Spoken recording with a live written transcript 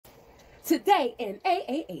Today in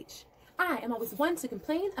AAH, I am always one to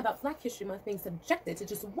complain about Black History Month being subjected to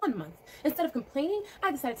just 1 month. Instead of complaining,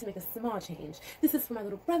 I decided to make a small change. This is for my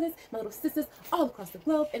little brothers, my little sisters, all across the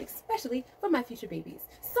globe, and especially for my future babies.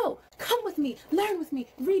 So, come with me, learn with me,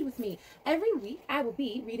 read with me. Every week, I will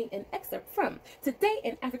be reading an excerpt from Today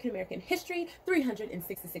in African American History,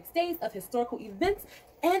 366 Days of Historical Events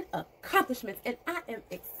and Accomplishments, and I am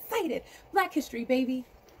excited. Black History, baby.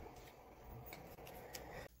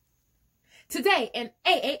 Today in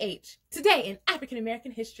AAH, today in African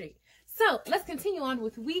American History. So let's continue on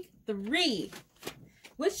with week 3,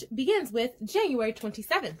 which begins with January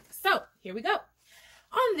 27th. So here we go.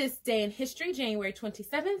 On this day in history, January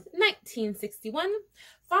 27th, 1961,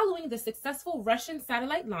 following the successful Russian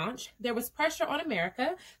satellite launch, there was pressure on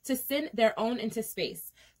America to send their own into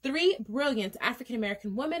space. 3 brilliant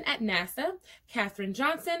African-American women at NASA, Katherine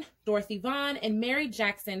Johnson, Dorothy Vaughan, and Mary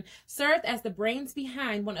Jackson, served as the brains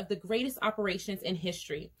behind one of the greatest operations in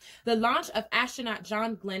history, the launch of astronaut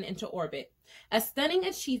John Glenn into orbit. A stunning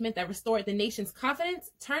achievement that restored the nation's confidence,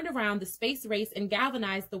 turned around the space race, and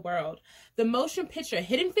galvanized the world. The motion picture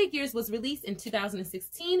Hidden Figures was released in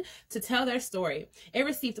 2016 to tell their story. It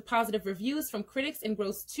received positive reviews from critics and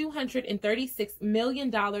grossed $236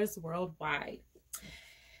 million worldwide.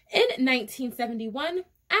 In 1971,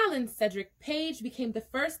 Alan Cedric Page became the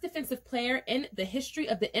first defensive player in the history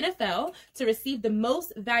of the NFL to receive the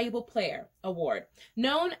Most Valuable Player award,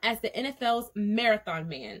 known as the NFL's Marathon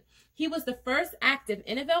Man. He was the first active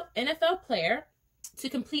NFL player to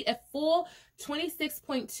complete a full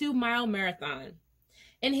 26.2-mile marathon.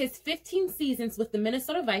 In his 15 seasons with the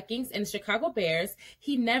Minnesota Vikings and Chicago Bears,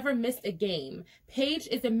 he never missed a game. Page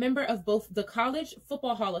is a member of both the College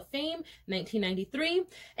Football Hall of Fame, 1993,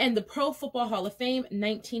 and the Pro Football Hall of Fame,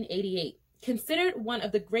 1988. Considered one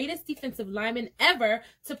of the greatest defensive linemen ever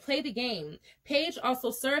to play the game, Page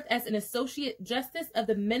also served as an Associate Justice of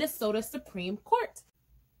the Minnesota Supreme Court.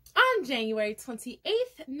 On January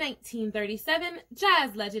 28th, 1937,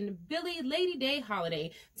 jazz legend Billie "Lady Day"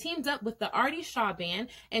 Holiday teamed up with the Artie Shaw Band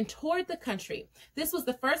and toured the country. This was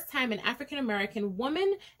the first time an African-American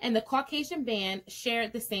woman and the Caucasian band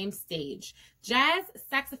shared the same stage. Jazz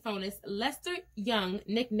saxophonist Lester Young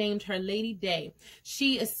nicknamed her Lady Day.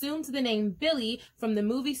 She assumed the name Billie from the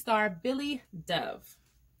movie star Billy Dove.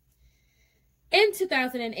 In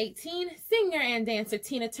 2018, singer and dancer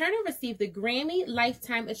Tina Turner received the Grammy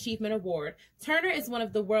Lifetime Achievement Award. Turner is one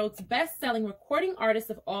of the world's best-selling recording artists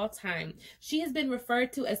of all time. She has been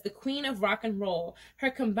referred to as the Queen of Rock and Roll.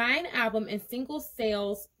 Her combined album and single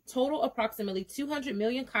sales total approximately 200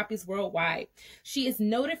 million copies worldwide. She is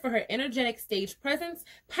noted for her energetic stage presence,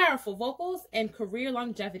 powerful vocals, and career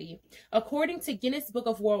longevity. According to Guinness Book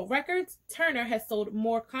of World Records, Turner has sold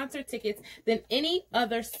more concert tickets than any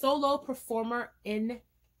other solo performer in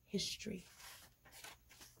history.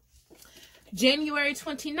 January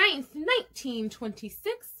 29th,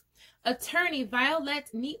 1926, attorney Violet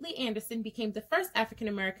Neatley Anderson became the first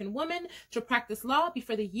African-American woman to practice law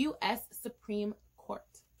before the U.S. Supreme Court.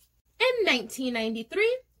 In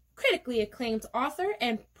 1993, critically acclaimed author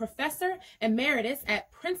and professor emeritus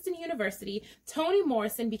at Princeton University, Toni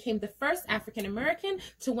Morrison became the first African-American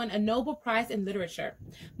to win a Nobel Prize in Literature.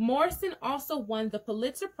 Morrison also won the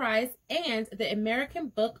Pulitzer Prize and the American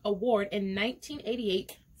Book Award in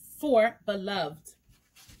 1988 for Beloved.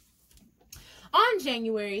 On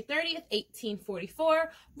January 30th,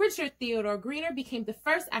 1844, Richard Theodore Greener became the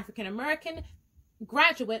first African-American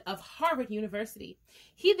graduate of Harvard University.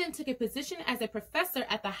 He then took a position as a professor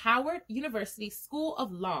at the Howard University School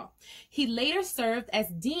of Law. He later served as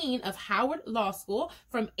dean of Howard Law School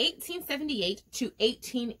from 1878 to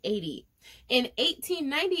 1880. In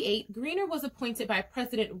 1898, Greener was appointed by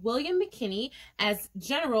President William McKinley as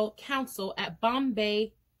general counsel at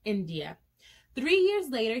Bombay, India. 3 years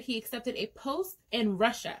later, he accepted a post in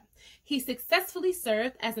Russia. He successfully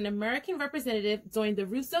served as an American representative during the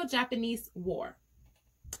Russo-Japanese War.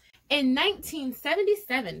 In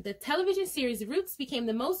 1977, the television series Roots became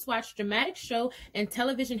the most watched dramatic show in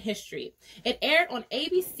television history. It aired on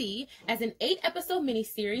ABC as an 8-episode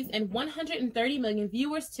miniseries and 130 million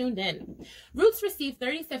viewers tuned in. Roots received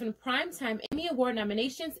 37 Primetime Emmy Award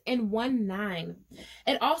nominations and won 9.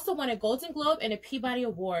 It also won a Golden Globe and a Peabody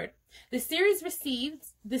Award. The series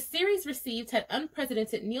received had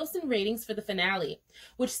unprecedented Nielsen ratings for the finale,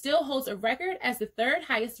 which still holds a record as the 3rd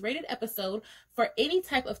highest rated episode for any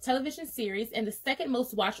type of television series and the 2nd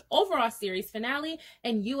most watched overall series finale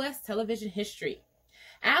in U.S. television history.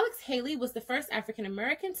 Alex Haley was the first African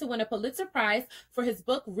American to win a Pulitzer Prize for his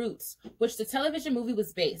book Roots, which the television movie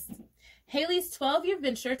was based. Haley's 12-year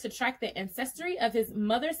venture to track the ancestry of his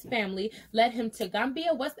mother's family led him to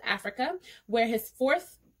Gambia, West Africa, where his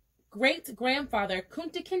fourth great-grandfather,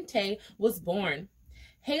 Kunta Kinte, was born.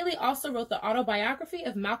 Haley also wrote the autobiography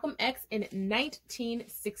of Malcolm X in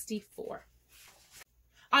 1964.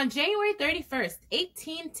 On January 31st,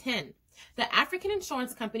 1810, the African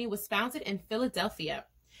Insurance Company was founded in Philadelphia.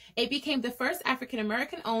 It became the first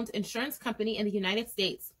African-American-owned insurance company in the United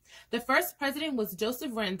States. The first president was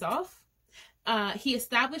Joseph Randolph. He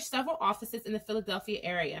established several offices in the Philadelphia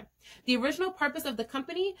area. The original purpose of the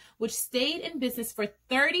company, which stayed in business for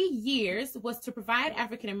 30 years, was to provide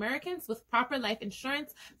African Americans with proper life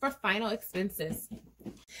insurance for final expenses.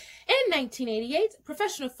 In 1988,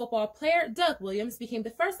 professional football player Doug Williams became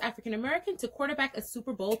the first African American to quarterback a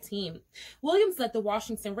Super Bowl team. Williams led the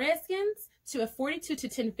Washington Redskins to a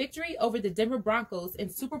 42-10 victory over the Denver Broncos in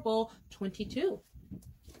Super Bowl 22.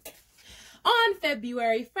 On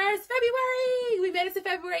February 1st, we made it to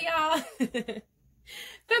February, y'all.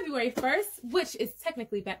 February 1st, which is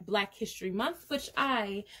technically Black History Month, which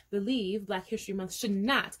I believe Black History Month should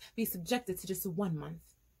not be subjected to just 1 month.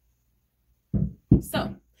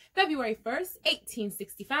 So, February 1st,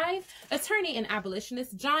 1865, attorney and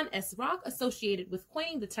abolitionist John S. Rock, associated with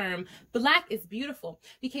coining the term Black is Beautiful,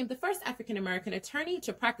 became the first African-American attorney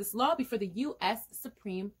to practice law before the U.S.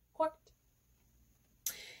 Supreme Court.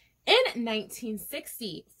 In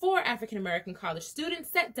 1960, 4 African-American college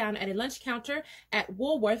students sat down at a lunch counter at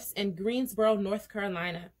Woolworth's in Greensboro, North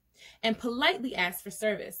Carolina, and politely asked for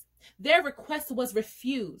service. Their request was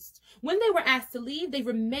refused. When they were asked to leave, they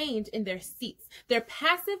remained in their seats. Their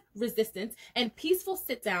passive resistance and peaceful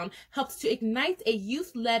sit-down helped to ignite a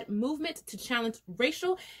youth-led movement to challenge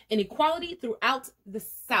racial inequality throughout the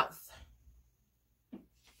South.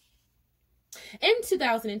 In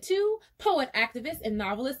 2002, poet, activist, and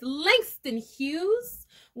novelist Langston Hughes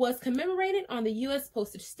was commemorated on the U.S.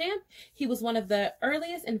 postage stamp. He was one of the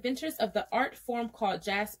earliest inventors of the art form called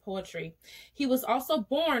jazz poetry. He was also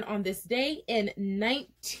born on this day in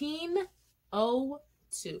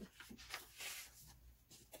 1902.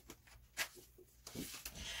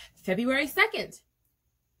 February 2nd,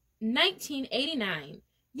 1989.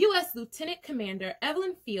 U.S. Lieutenant Commander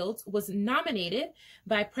Evelyn Fields was nominated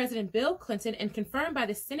by President Bill Clinton and confirmed by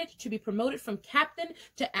the Senate to be promoted from captain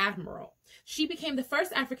to admiral. She became the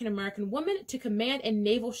first African-American woman to command a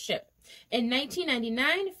naval ship. In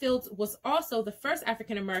 1999, Fields was also the first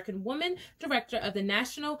African-American woman director of the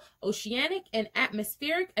National Oceanic and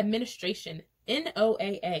Atmospheric Administration,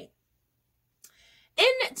 NOAA.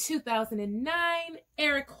 In 2009,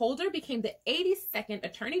 Eric Holder became the 82nd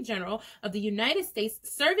Attorney General of the United States,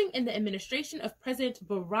 serving in the administration of President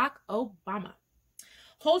Barack Obama.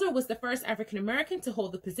 Holder was the first African American to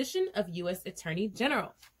hold the position of U.S. Attorney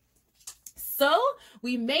General. So,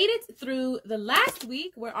 we made it through the last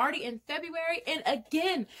week. We're already in February. And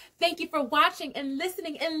again, thank you for watching and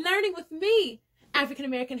listening and learning with me. African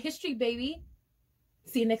American history, baby.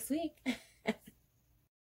 See you next week.